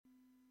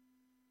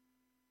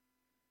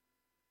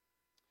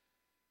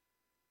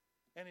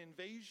An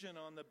invasion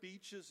on the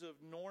beaches of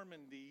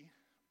Normandy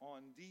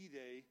on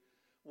D-Day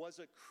was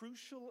a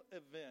crucial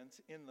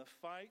event in the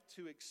fight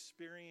to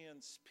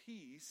experience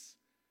peace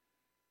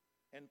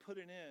and put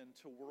an end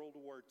to World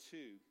War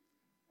II.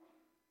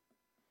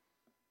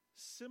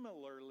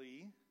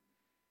 Similarly,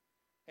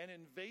 an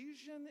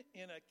invasion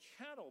in a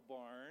cattle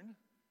barn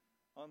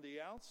on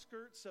the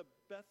outskirts of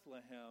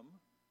Bethlehem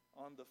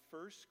on the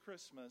first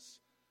Christmas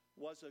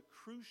was a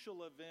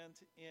crucial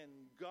event in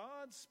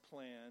God's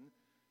plan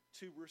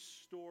to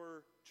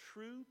restore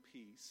true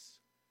peace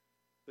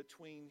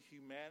between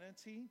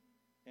humanity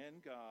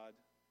and God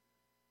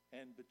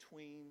and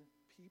between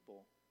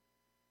people.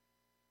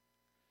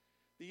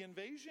 The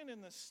invasion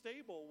in the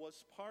stable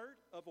was part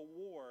of a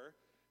war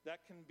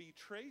that can be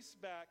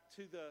traced back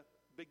to the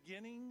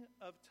beginning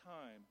of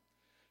time.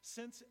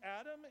 Since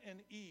Adam and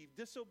Eve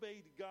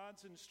disobeyed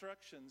God's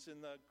instructions in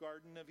the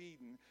Garden of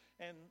Eden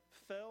and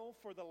fell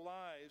for the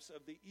lies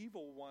of the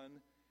evil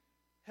one,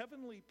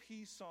 heavenly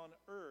peace on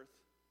earth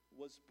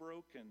was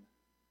broken,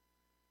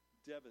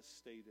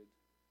 devastated.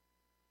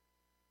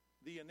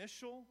 The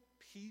initial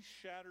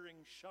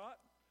peace-shattering shot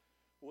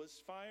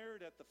was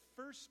fired at the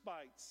first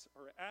bites,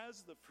 or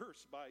as the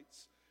first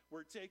bites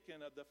were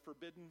taken of the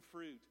forbidden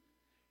fruit.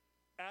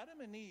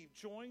 Adam and Eve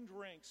joined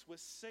ranks with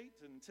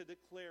Satan to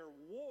declare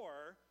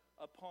war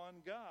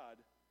upon God.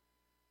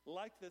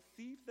 Like the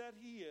thief that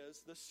he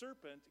is, the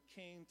serpent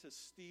came to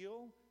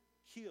steal,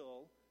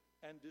 kill,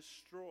 and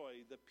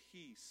destroy the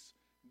peace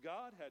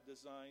God had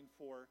designed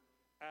for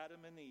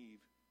Adam and Eve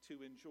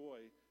to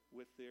enjoy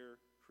with their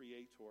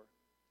Creator.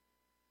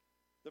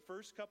 The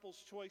first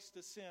couple's choice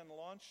to sin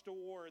launched a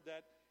war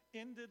that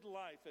ended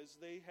life as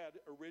they had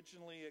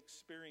originally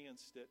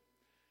experienced it.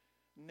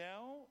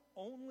 Now,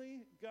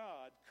 only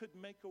God could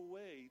make a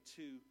way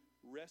to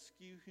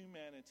rescue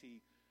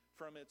humanity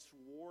from its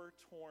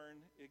war-torn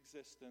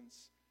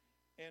existence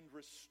and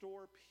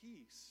restore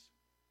peace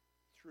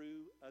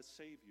through a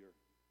Savior.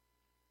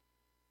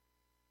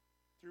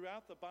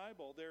 Throughout the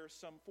Bible, there are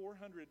some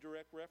 400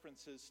 direct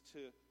references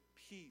to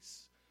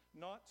peace,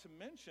 not to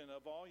mention a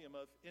volume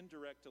of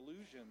indirect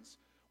allusions.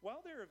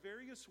 While there are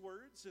various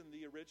words in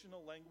the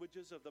original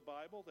languages of the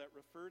Bible that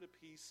refer to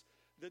peace,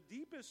 the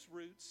deepest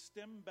roots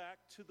stem back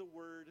to the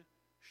word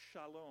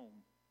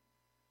shalom.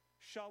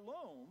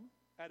 Shalom,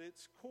 at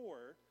its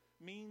core,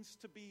 means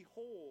to be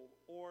whole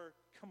or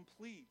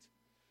complete.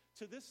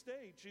 To this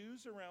day,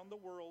 Jews around the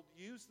world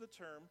use the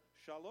term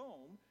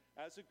shalom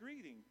as a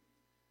greeting.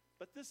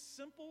 But this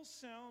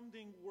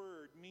simple-sounding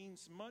word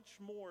means much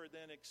more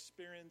than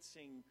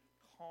experiencing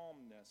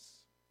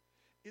calmness.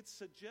 It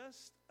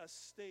suggests a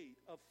state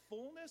of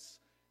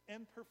fullness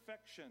and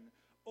perfection,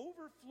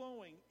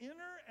 overflowing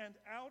inner and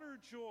outer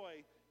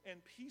joy and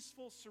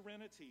peaceful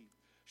serenity.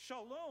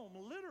 Shalom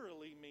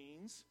literally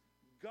means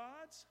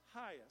God's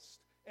highest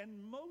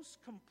and most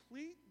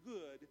complete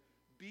good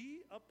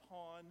be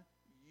upon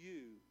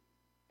you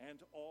and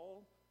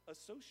all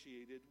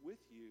associated with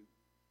you.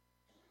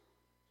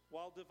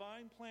 While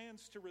divine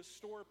plans to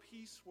restore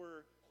peace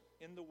were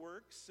in the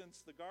works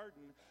since the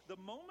garden, the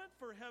moment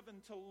for heaven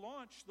to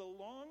launch the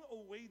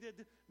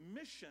long-awaited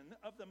mission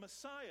of the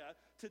Messiah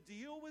to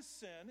deal with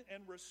sin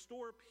and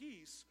restore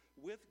peace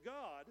with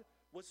God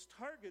was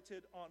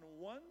targeted on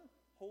one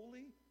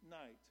holy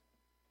night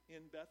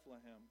in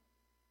Bethlehem.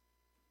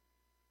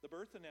 The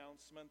birth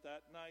announcement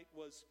that night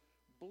was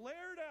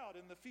blared out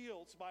in the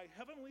fields by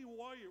heavenly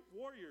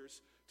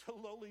warriors to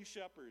lowly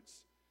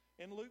shepherds.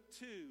 In Luke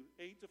 2,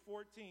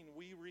 8-14,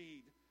 we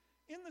read,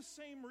 "In the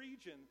same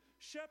region,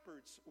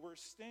 shepherds were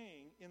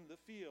staying in the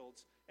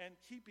fields and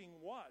keeping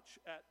watch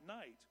at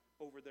night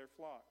over their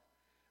flock.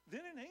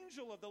 Then an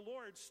angel of the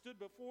Lord stood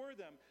before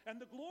them,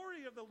 and the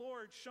glory of the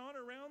Lord shone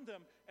around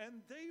them,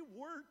 and they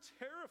were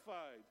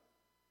terrified.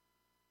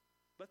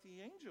 But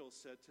the angel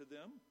said to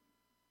them,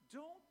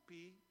 'Don't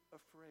be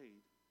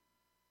afraid.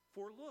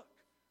 For look,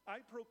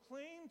 I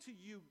proclaim to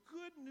you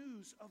good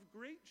news of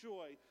great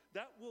joy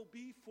that will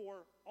be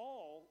for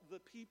all the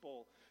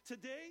people.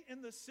 Today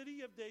in the city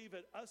of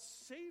David, a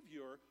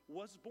Savior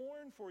was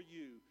born for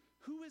you,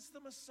 who is the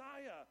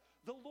Messiah,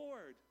 the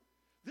Lord.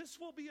 This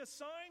will be a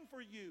sign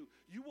for you.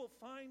 You will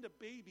find a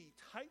baby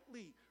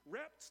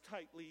wrapped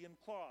tightly in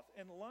cloth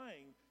and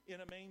lying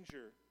in a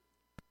manger.'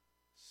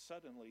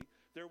 Suddenly,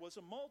 there was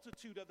a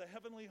multitude of the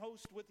heavenly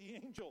host with the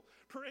angel,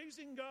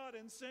 praising God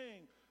and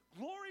saying,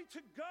 'Glory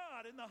to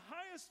God in the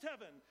highest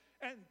heaven,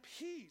 and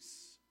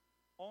peace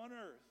on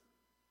earth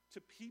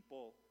to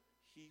people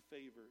he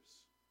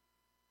favors.'"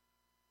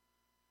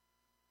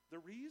 The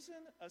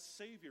reason a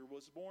Savior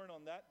was born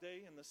on that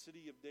day in the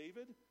city of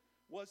David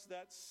was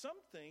that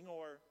something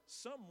or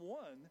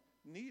someone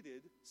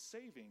needed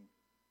saving.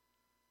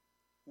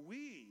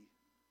 We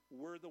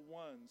were the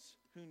ones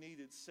who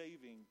needed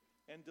saving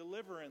and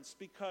deliverance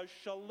because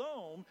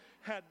shalom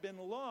had been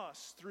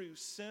lost through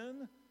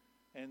sin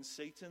and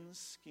Satan's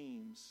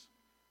schemes.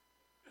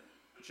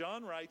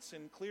 John writes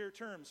in clear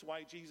terms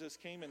why Jesus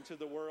came into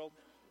the world.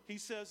 He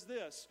says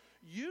this,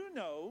 You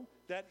know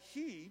that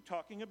he,"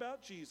 talking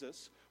about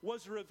Jesus,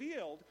 "was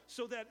revealed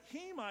so that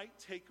he might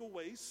take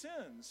away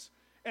sins.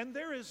 And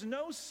there is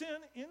no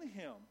sin in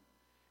him.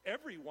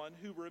 Everyone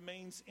who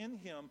remains in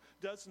him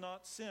does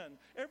not sin.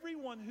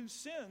 Everyone who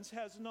sins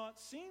has not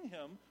seen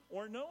him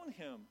or known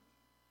him.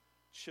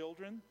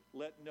 Children,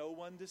 let no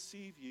one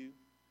deceive you.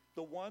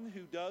 The one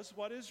who does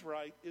what is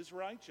right is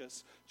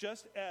righteous,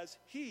 just as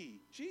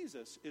he,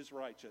 Jesus, is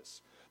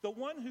righteous. The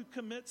one who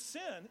commits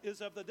sin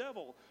is of the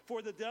devil,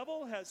 for the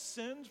devil has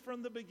sinned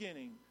from the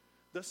beginning.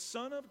 The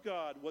Son of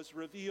God was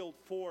revealed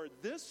for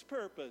this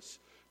purpose,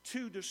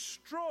 to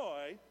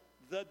destroy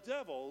the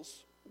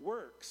devil's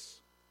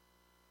works."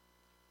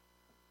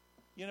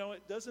 You know,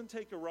 it doesn't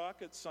take a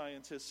rocket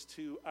scientist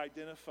to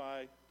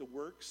identify the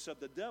works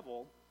of the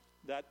devil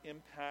that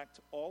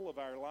impact all of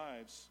our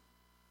lives.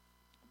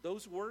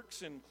 Those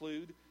works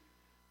include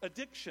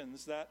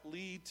addictions that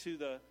lead to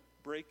the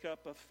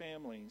breakup of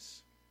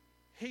families,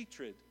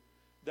 hatred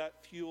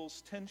that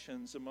fuels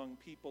tensions among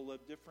people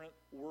of different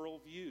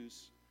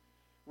worldviews,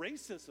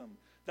 racism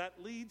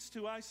that leads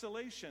to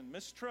isolation,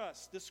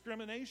 mistrust,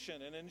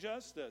 discrimination, and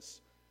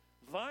injustice,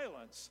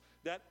 violence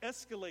that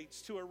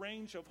escalates to a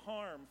range of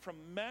harm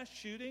from mass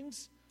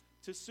shootings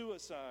to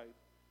suicide,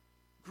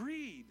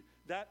 greed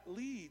that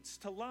leads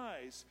to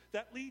lies,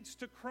 that leads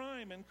to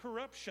crime and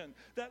corruption,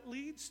 that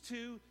leads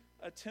to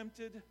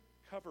attempted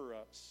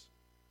cover-ups,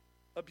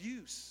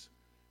 abuse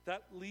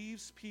that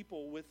leaves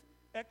people with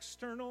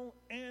external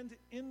and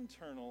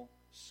internal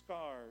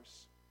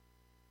scars,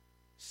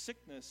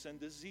 sickness and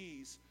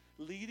disease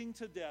leading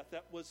to death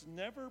that was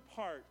never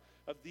part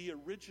of the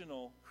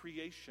original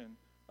creation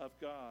of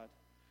God,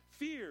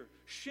 fear,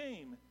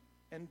 shame,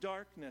 and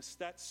darkness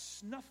that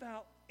snuff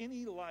out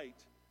any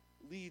light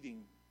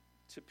leading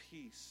to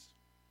peace.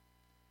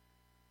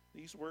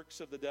 These works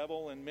of the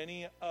devil and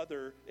many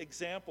other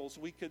examples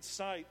we could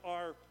cite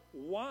are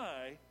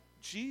why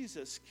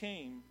Jesus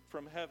came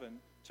from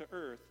heaven to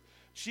earth.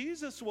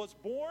 Jesus was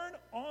born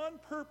on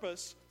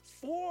purpose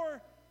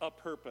for a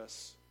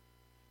purpose.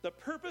 The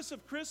purpose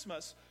of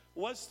Christmas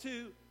was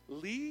to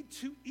lead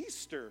to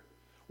Easter,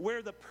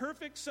 where the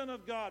perfect Son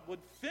of God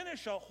would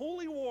finish a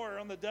holy war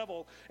on the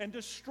devil and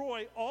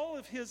destroy all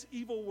of his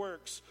evil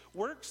works,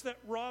 works that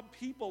rob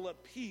people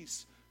of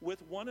peace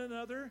with one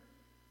another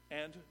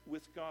and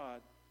with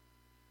God.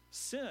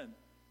 Sin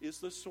is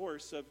the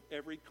source of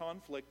every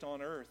conflict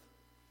on earth.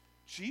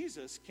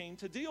 Jesus came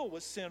to deal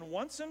with sin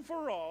once and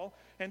for all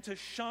and to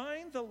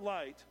shine the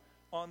light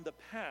on the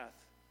path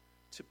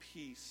to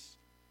peace.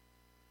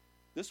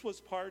 This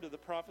was part of the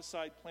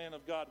prophesied plan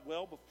of God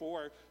well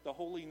before the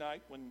holy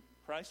night when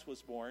Christ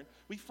was born.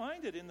 We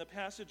find it in the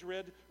passage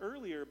read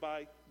earlier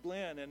by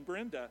Glenn and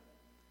Brenda.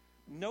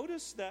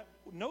 Notice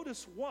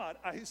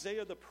what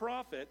Isaiah the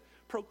prophet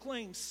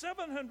proclaimed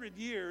 700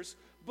 years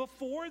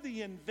before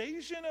the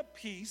invasion of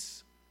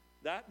peace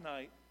that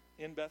night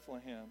in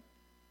Bethlehem.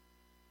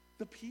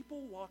 The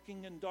people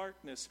walking in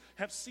darkness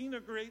have seen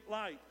a great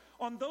light.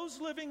 On those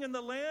living in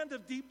the land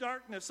of deep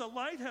darkness, a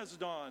light has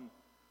dawned.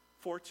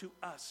 For to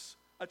us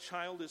a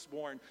child is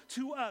born.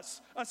 To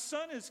us a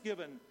son is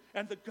given,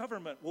 and the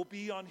government will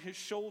be on his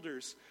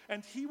shoulders.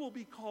 And he will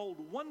be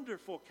called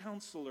Wonderful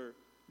Counselor,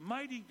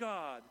 Mighty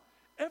God,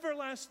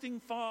 Everlasting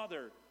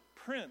Father,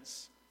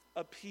 Prince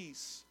of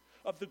Peace.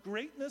 Of the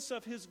greatness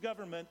of his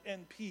government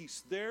and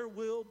peace there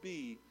will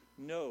be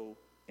no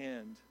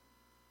end.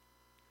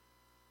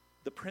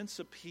 The Prince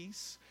of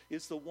Peace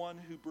is the one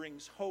who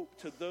brings hope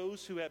to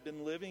those who have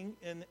been living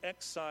in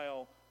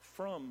exile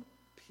from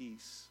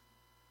peace.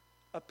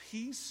 A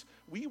peace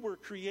we were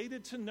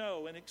created to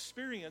know and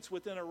experience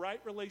within a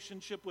right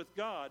relationship with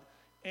God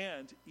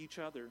and each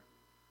other.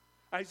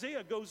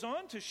 Isaiah goes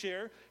on to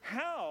share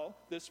how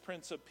this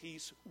Prince of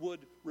Peace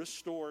would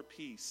restore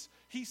peace.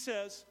 He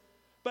says,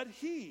 "But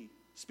he,"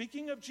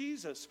 speaking of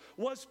Jesus,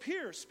 "was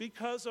pierced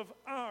because of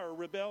our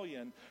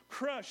rebellion,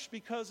 crushed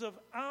because of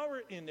our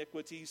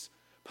iniquities.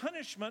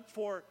 Punishment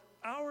for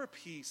our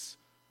peace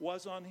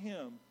was on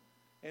him,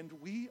 and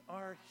we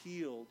are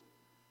healed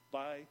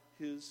by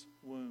his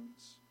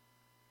wounds."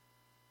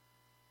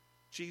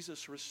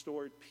 Jesus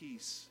restored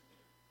peace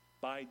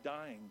by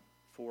dying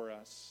for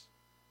us.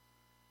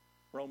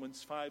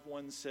 Romans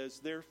 5:1 says,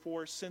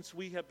 "Therefore, since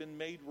we have been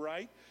made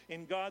right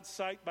in God's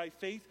sight by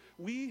faith,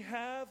 we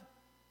have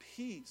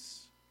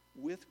peace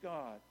with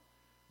God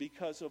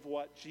because of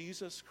what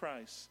Jesus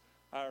Christ,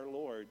 our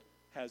Lord,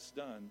 has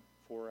done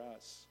for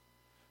us."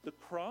 The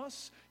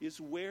cross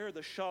is where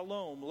the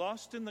shalom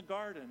lost in the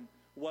garden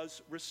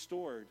was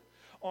restored.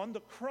 On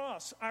the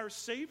cross, our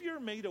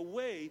Savior made a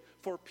way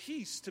for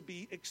peace to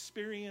be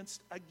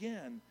experienced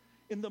again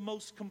in the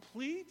most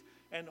complete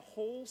and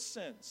whole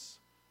sense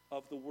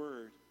of the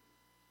word.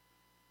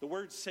 The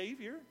word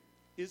Savior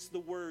is the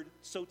word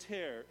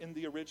soter in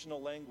the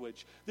original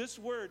language. This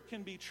word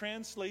can be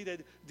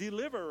translated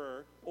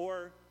deliverer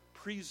or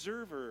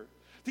preserver.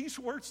 These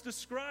words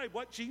describe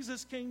what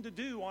Jesus came to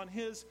do on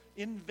his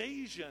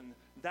invasion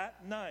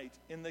that night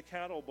in the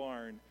cattle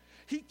barn.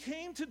 He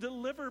came to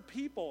deliver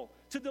people,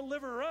 to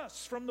deliver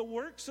us from the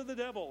works of the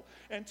devil,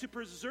 and to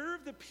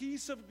preserve the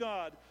peace of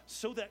God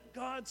so that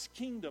God's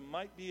kingdom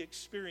might be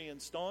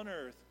experienced on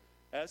earth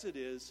as it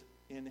is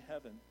in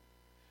heaven.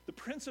 The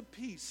Prince of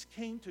Peace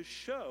came to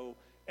show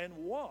and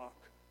walk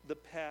the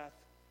path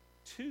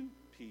to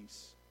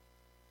peace.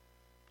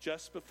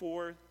 Just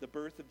before the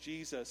birth of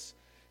Jesus,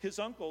 his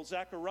uncle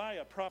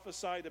Zechariah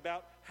prophesied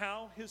about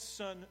how his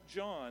son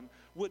John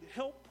would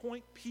help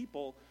point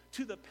people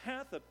to the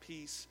path of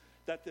peace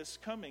that this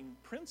coming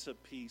Prince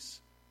of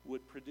Peace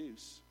would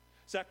produce.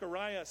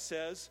 Zechariah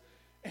says,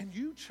 "And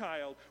you,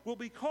 child, will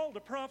be called a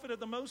prophet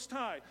of the Most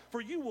High, for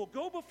you will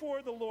go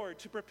before the Lord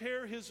to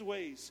prepare his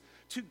ways,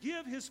 to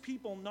give his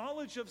people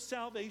knowledge of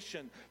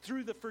salvation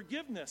through the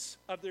forgiveness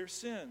of their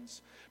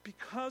sins.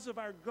 Because of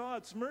our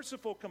God's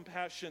merciful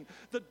compassion,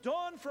 the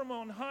dawn from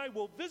on high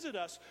will visit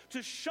us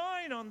to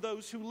shine on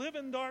those who live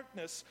in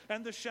darkness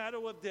and the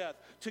shadow of death,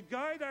 to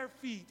guide our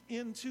feet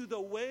into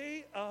the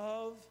way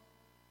of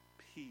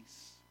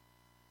peace."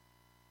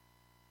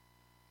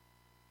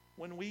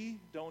 When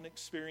we don't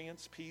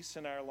experience peace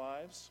in our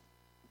lives,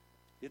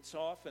 it's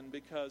often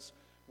because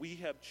we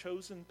have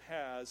chosen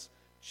paths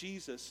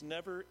Jesus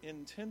never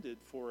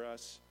intended for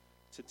us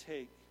to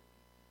take.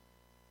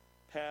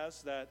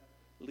 Paths that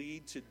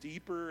lead to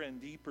deeper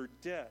and deeper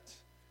debt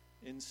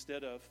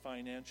instead of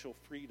financial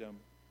freedom.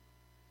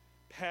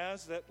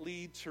 Paths that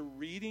lead to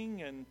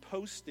reading and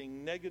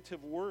posting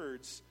negative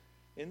words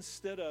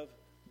instead of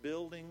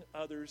building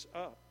others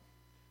up.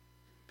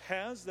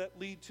 Paths that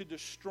lead to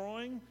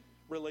destroying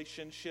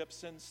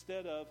relationships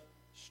instead of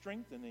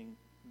strengthening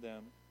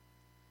them.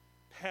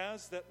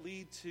 Paths that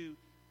lead to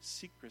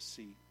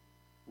secrecy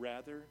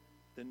rather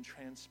than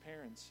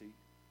transparency.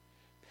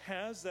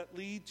 Paths that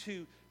lead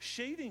to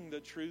shading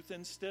the truth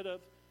instead of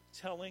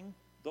telling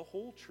the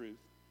whole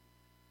truth.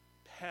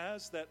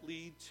 Paths that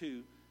lead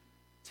to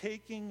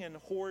taking and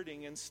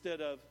hoarding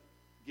instead of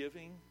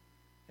giving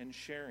and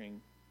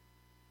sharing.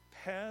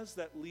 Paths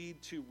that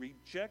lead to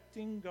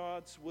rejecting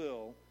God's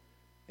will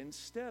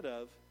instead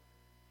of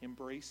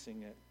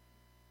embracing it.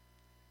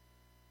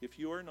 If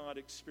you're not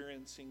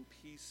experiencing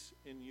peace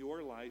in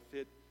your life,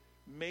 it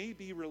may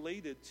be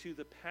related to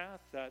the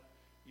path that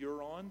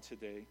you're on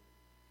today.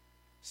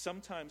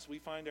 Sometimes we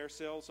find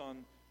ourselves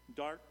on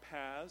dark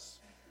paths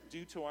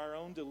due to our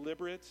own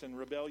deliberate and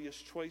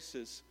rebellious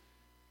choices.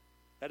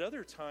 At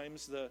other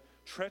times, the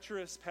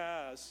treacherous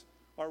paths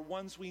are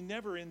ones we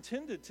never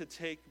intended to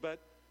take, but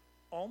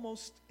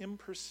almost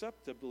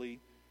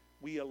imperceptibly,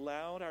 we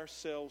allowed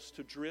ourselves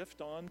to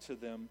drift onto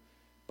them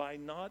by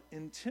not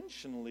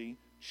intentionally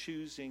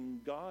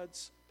choosing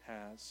God's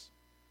paths.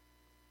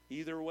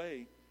 Either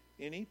way,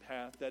 any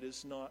path that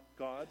is not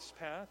God's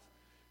path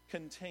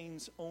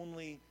contains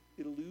only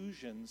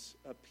illusions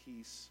of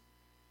peace.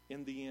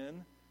 In the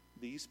end,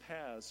 these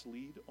paths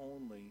lead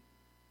only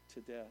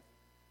to death.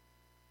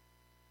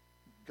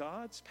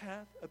 God's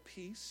path of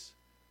peace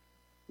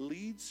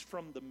leads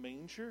from the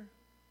manger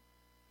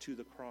to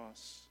the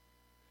cross.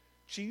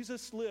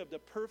 Jesus lived a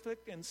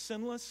perfect and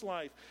sinless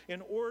life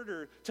in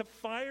order to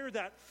fire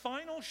that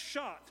final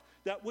shot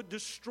that would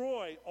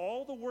destroy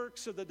all the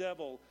works of the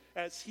devil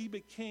as he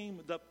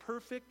became the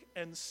perfect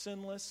and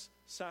sinless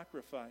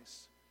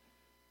sacrifice.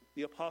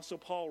 The Apostle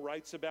Paul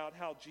writes about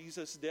how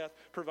Jesus' death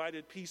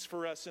provided peace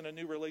for us in a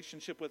new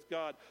relationship with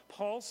God.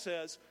 Paul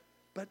says,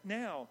 "But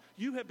now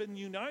you have been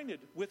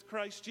united with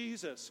Christ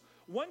Jesus.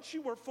 Once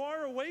you were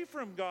far away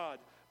from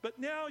God, but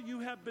now you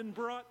have been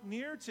brought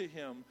near to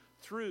him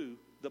through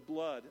the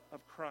blood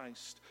of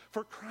Christ.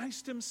 For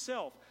Christ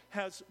himself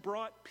has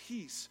brought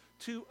peace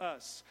to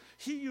us.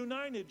 He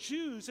united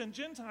Jews and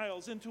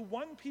Gentiles into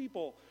one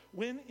people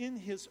when in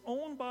his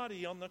own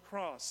body on the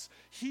cross,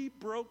 he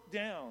broke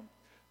down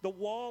the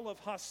wall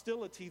of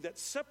hostility that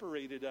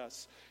separated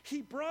us.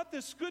 He brought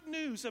this good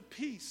news of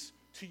peace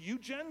to you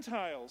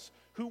Gentiles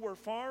who were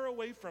far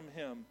away from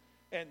him,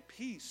 and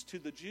peace to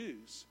the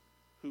Jews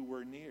who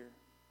were near."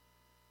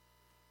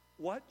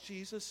 What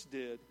Jesus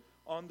did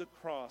on the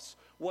cross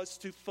was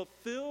to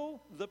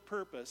fulfill the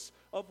purpose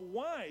of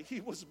why he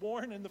was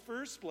born in the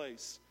first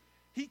place.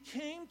 He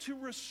came to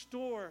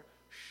restore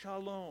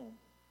shalom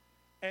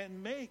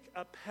and make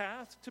a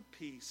path to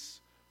peace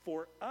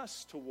for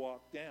us to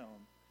walk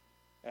down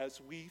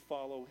as we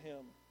follow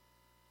him.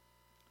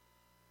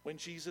 When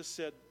Jesus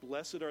said,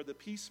 "Blessed are the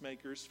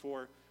peacemakers,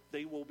 for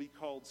they will be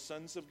called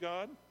sons of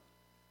God,"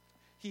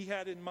 he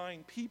had in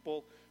mind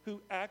people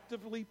who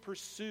actively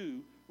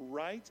pursue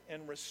right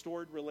and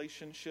restored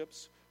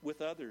relationships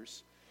with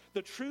others.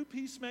 The true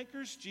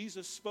peacemakers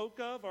Jesus spoke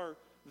of are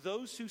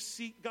those who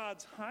seek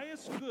God's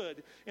highest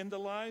good in the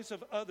lives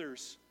of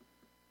others.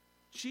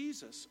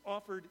 Jesus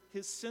offered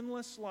his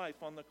sinless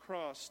life on the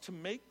cross to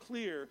make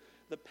clear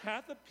the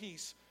path of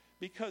peace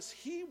because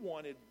he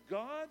wanted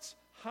God's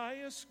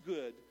highest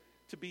good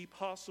to be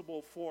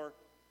possible for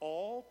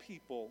all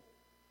people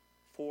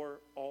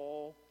for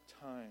all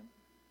time.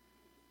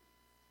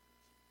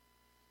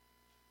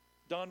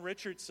 Don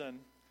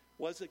Richardson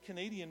was a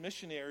Canadian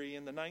missionary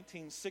in the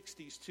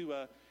 1960s to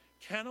a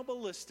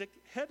cannibalistic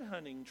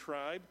headhunting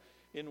tribe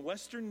in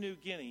western New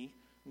Guinea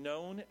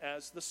known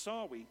as the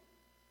Sawi.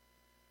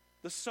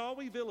 The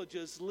Sawi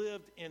villages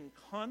lived in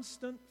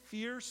constant,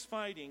 fierce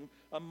fighting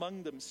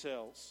among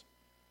themselves.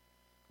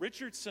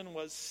 Richardson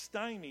was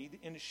stymied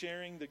in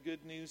sharing the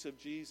good news of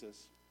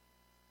Jesus.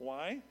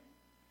 Why?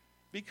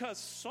 Because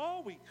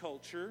Sawi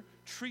culture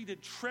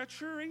treated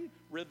treachery,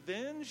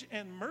 revenge,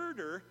 and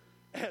murder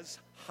as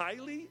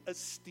highly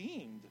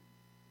esteemed.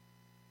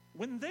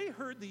 When they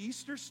heard the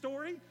Easter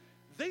story,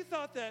 they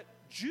thought that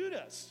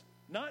Judas,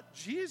 not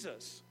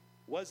Jesus,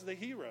 was the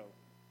hero.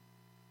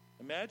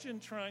 Imagine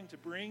trying to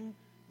bring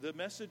the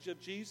message of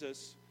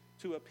Jesus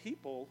to a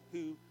people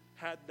who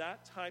had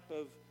that type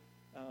of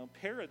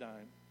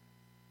paradigm.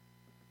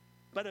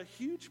 But a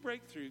huge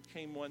breakthrough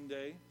came one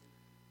day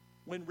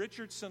when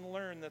Richardson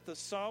learned that the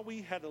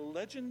Sawi had a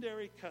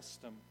legendary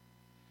custom.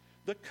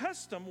 The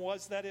custom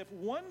was that if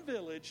one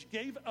village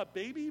gave a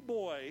baby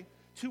boy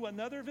to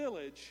another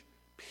village,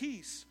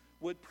 peace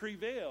would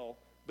prevail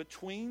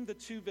between the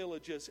two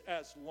villages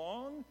as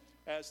long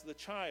as the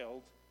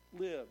child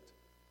lived.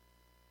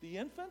 The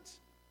infant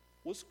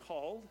was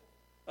called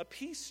a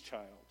peace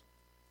child.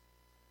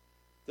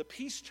 The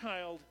peace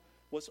child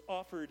was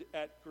offered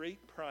at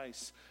great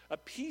price. A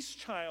peace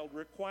child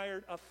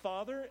required a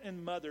father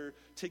and mother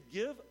to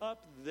give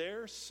up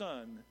their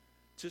son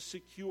to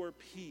secure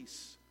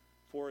peace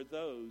for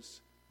those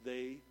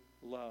they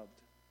loved.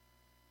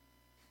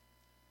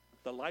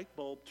 The light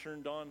bulb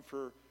turned on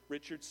for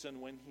Richardson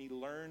when he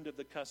learned of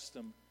the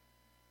custom.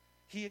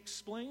 He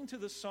explained to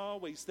the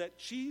Sawis that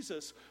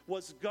Jesus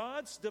was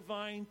God's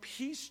divine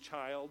peace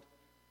child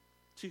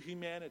to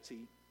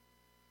humanity.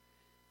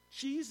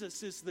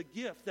 Jesus is the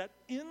gift that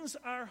ends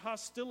our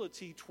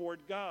hostility toward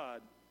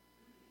God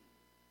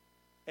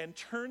and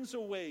turns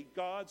away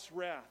God's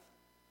wrath.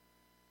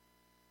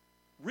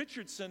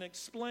 Richardson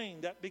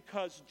explained that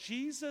because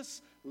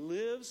Jesus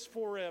lives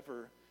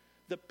forever,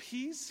 the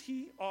peace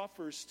he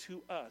offers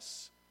to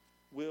us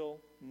will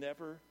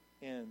never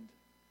end.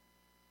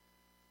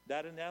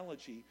 That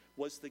analogy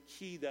was the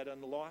key that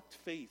unlocked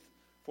faith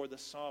for the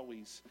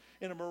Sawis.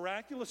 In a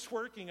miraculous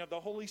working of the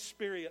Holy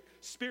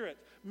Spirit,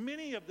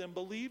 many of them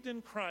believed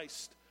in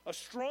Christ. A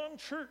strong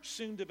church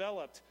soon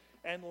developed,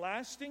 and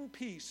lasting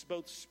peace,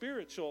 both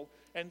spiritual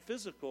and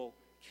physical,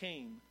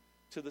 came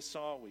to the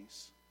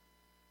Sawis.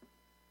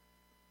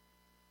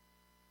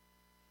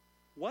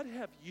 What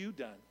have you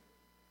done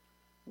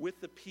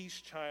with the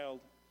peace child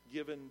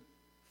given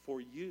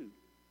for you?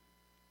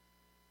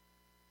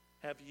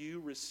 Have you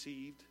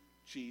received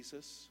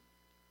Jesus?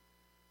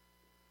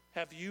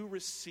 Have you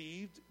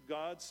received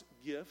God's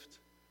gift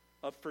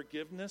of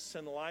forgiveness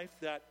and life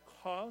that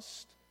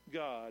cost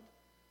God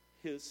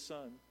his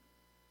Son?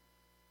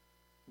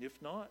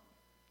 If not,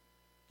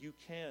 you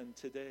can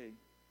today.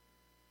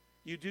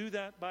 You do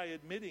that by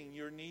admitting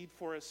your need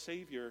for a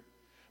Savior,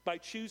 by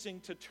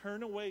choosing to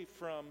turn away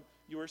from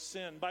your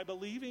sin, by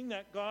believing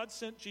that God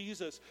sent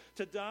Jesus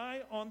to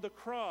die on the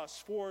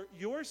cross for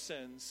your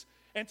sins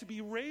and to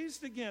be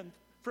raised again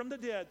from the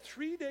dead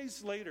 3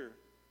 days later,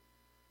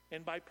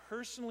 and by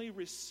personally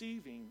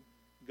receiving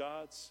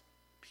God's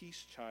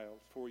peace child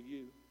for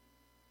you.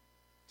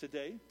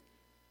 Today,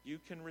 you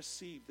can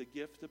receive the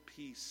gift of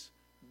peace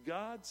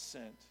God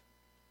sent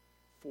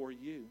for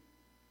you.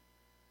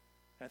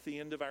 At the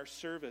end of our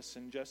service,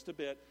 in just a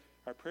bit,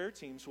 our prayer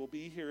teams will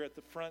be here at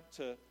the front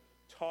to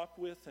talk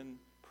with and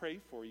pray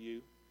for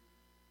you.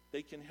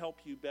 They can help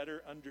you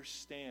better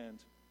understand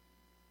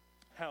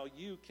how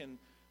you can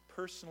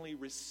personally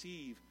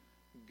receive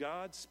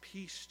God's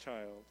peace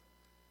child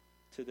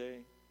today.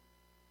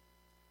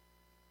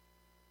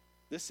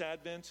 This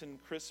Advent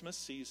and Christmas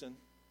season,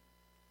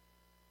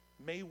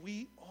 may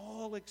we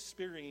all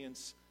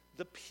experience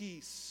the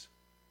peace,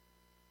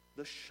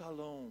 the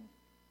shalom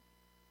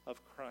of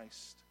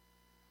Christ.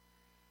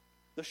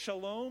 The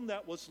shalom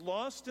that was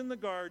lost in the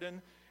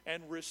garden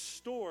and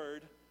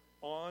restored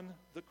on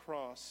the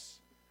cross.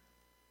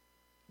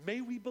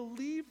 May we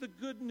believe the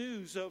good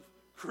news of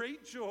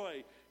great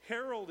joy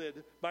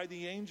heralded by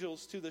the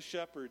angels to the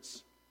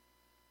shepherds.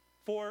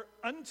 For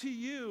unto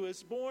you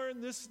is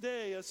born this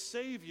day a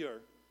Savior,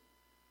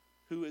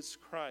 who is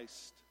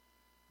Christ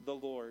the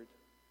Lord.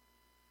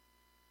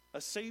 A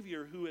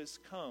Savior who has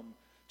come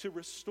to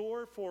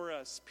restore for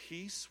us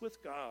peace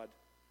with God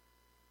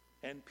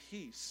and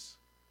peace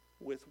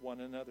with one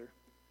another.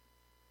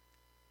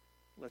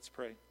 Let's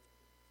pray.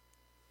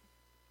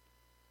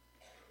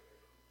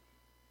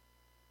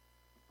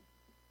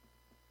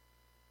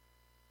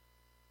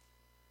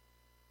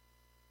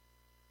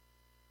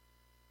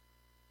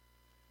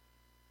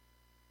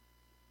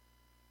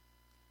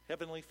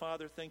 Heavenly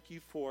Father, thank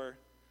you for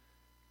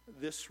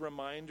this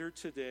reminder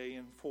today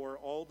and for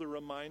all the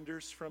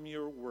reminders from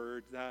your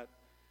word that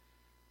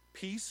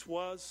peace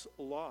was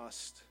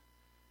lost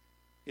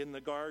in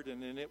the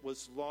garden, and it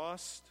was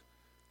lost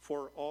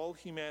for all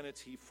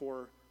humanity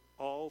for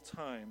all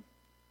time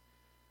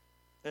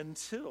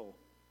until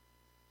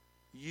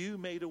you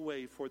made a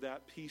way for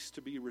that peace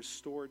to be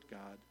restored,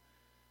 God,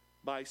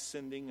 by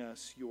sending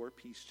us your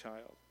peace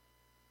child.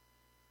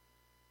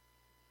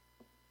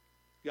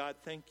 God,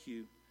 thank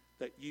you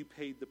that you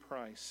paid the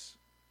price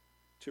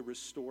to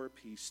restore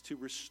peace, to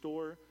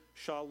restore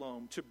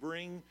shalom, to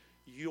bring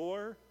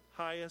your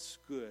highest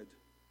good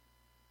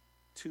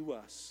to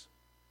us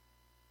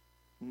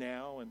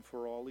now and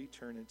for all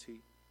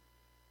eternity.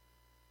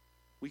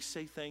 We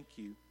say thank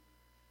you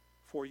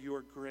for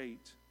your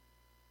great,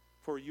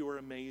 for your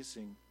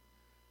amazing,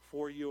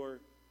 for your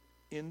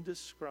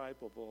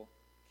indescribable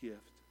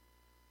gift.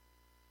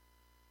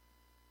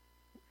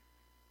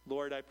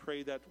 Lord, I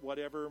pray that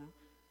whatever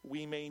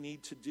we may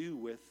need to do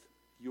with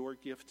your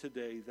gift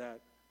today, that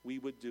we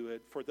would do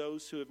it. For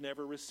those who have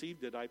never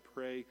received it, I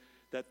pray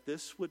that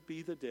this would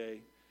be the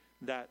day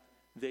that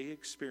they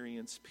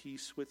experience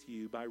peace with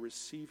you by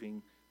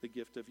receiving the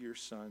gift of your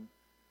Son.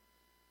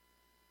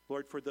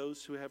 Lord, for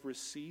those who have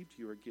received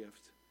your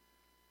gift,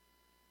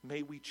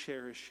 may we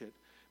cherish it.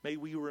 May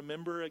we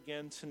remember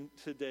again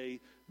today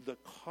the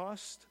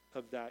cost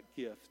of that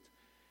gift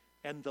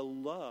and the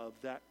love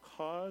that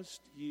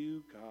caused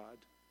you, God,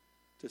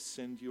 to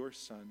send your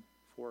Son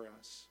for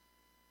us.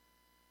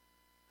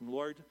 And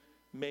Lord,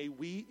 may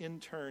we in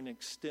turn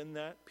extend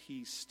that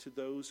peace to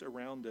those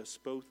around us,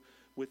 both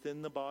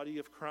within the body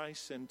of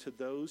Christ and to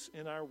those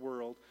in our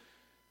world,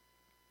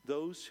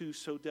 those who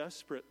so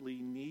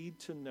desperately need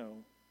to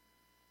know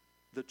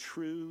the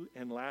true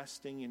and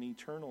lasting and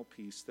eternal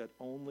peace that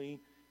only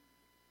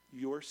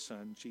your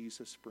Son,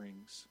 Jesus,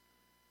 brings.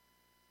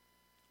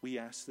 We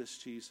ask this,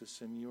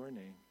 Jesus, in your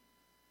name.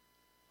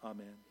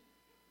 Amen.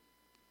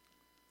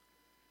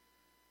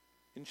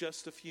 In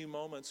just a few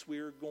moments,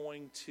 we're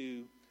going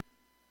to,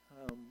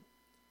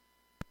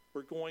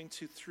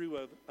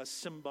 through a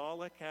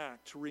symbolic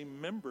act,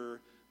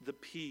 remember the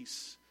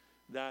peace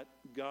that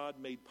God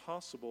made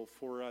possible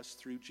for us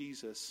through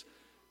Jesus,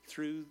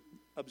 through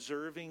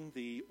observing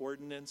the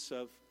ordinance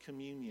of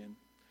communion.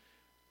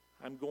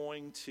 I'm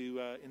going to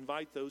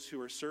invite those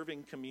who are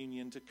serving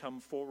communion to come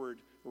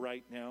forward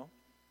right now.